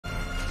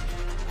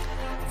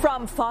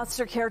From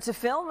foster care to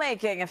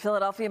filmmaking, a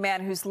Philadelphia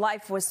man whose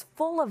life was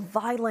full of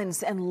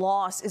violence and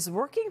loss is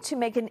working to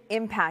make an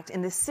impact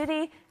in the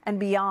city and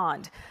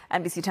beyond.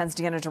 NBC 10's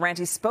Deanna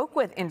Durante spoke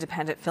with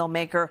independent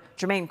filmmaker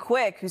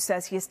Jermaine, who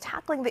says he is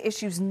tackling the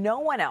issues no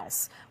one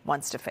else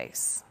wants to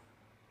face.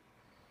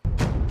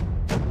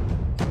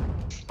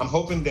 I'm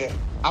hoping that,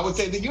 I would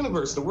say, the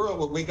universe, the world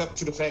will wake up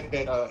to the fact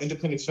that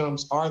independent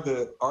films are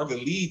the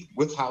lead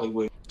with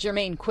Hollywood.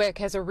 Jermaine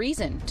has a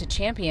reason to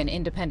champion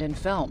independent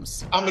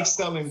films. I'm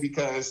excelling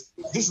because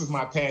this is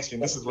my passion.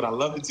 This is what I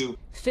love to do.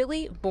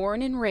 Philly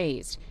born and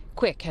raised,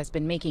 has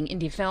been making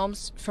indie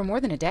films for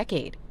more than a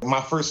decade. My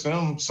first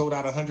film sold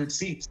out 100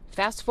 seats.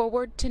 Fast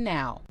forward to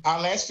now.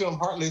 Our last film,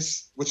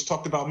 Heartless, which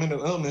talked about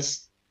mental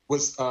illness,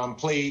 was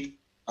played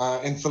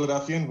in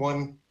Philadelphia and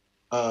won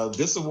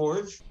this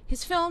award.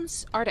 His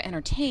films are to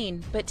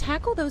entertain, but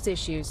tackle those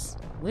issues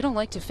we don't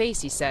like to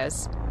face, he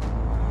says.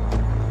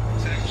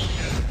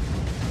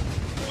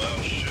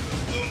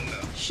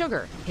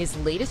 Sugar, his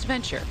latest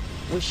venture,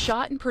 was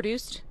shot and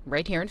produced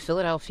right here in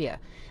Philadelphia.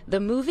 The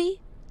movie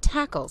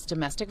tackles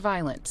domestic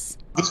violence.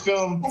 This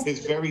film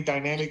is very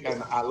dynamic,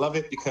 and I love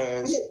it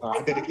because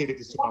I dedicated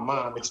this to my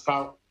mom. It's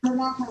about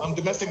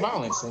domestic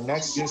violence, and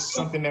that's just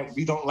something that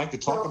we don't like to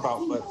talk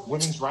about, but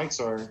women's rights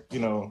are,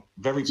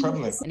 very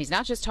prevalent. And he's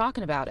not just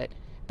talking about it,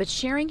 but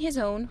sharing his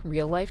own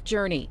real-life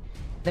journey.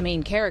 The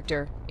main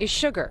character is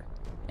Sugar,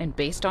 and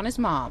based on his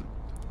mom.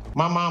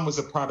 My mom was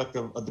a product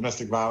of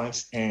domestic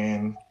violence,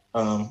 and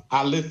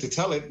I lived to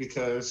tell it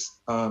because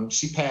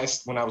she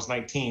passed when I was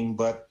 19,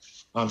 but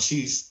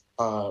she's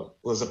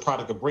was a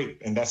product of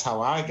rape, and that's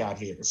how I got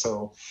here.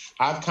 So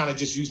I've kind of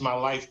just used my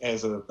life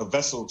as a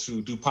vessel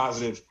to do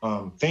positive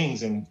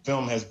things, and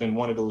film has been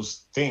one of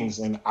those things.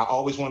 And I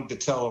always wanted to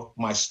tell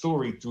my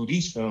story through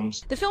these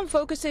films. The film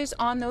focuses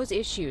on those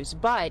issues,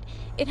 but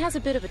it has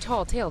a bit of a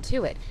tall tale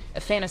to it, a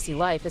fantasy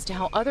life as to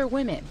how other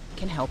women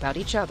can help out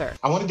each other.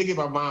 I wanted to give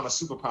our mom a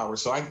superpower,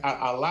 so I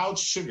allowed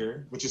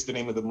Sugar, which is the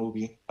name of the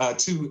movie,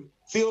 to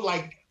feel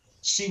like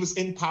she was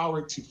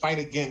empowered to fight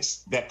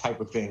against that type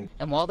of thing.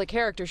 And while the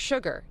character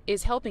Sugar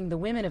is helping the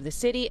women of the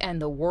city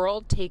and the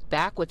world take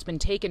back what's been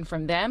taken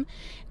from them,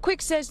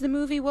 says the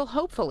movie will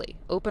hopefully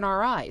open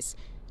our eyes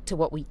to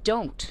what we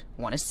don't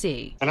want to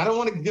see. And I don't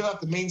want to give out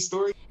the main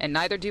story. And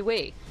neither do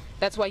we.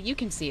 That's why you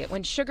can see it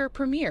when Sugar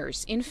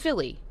premieres in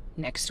Philly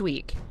next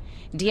week.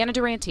 Deanna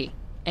Durante,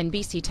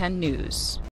 NBC 10 News.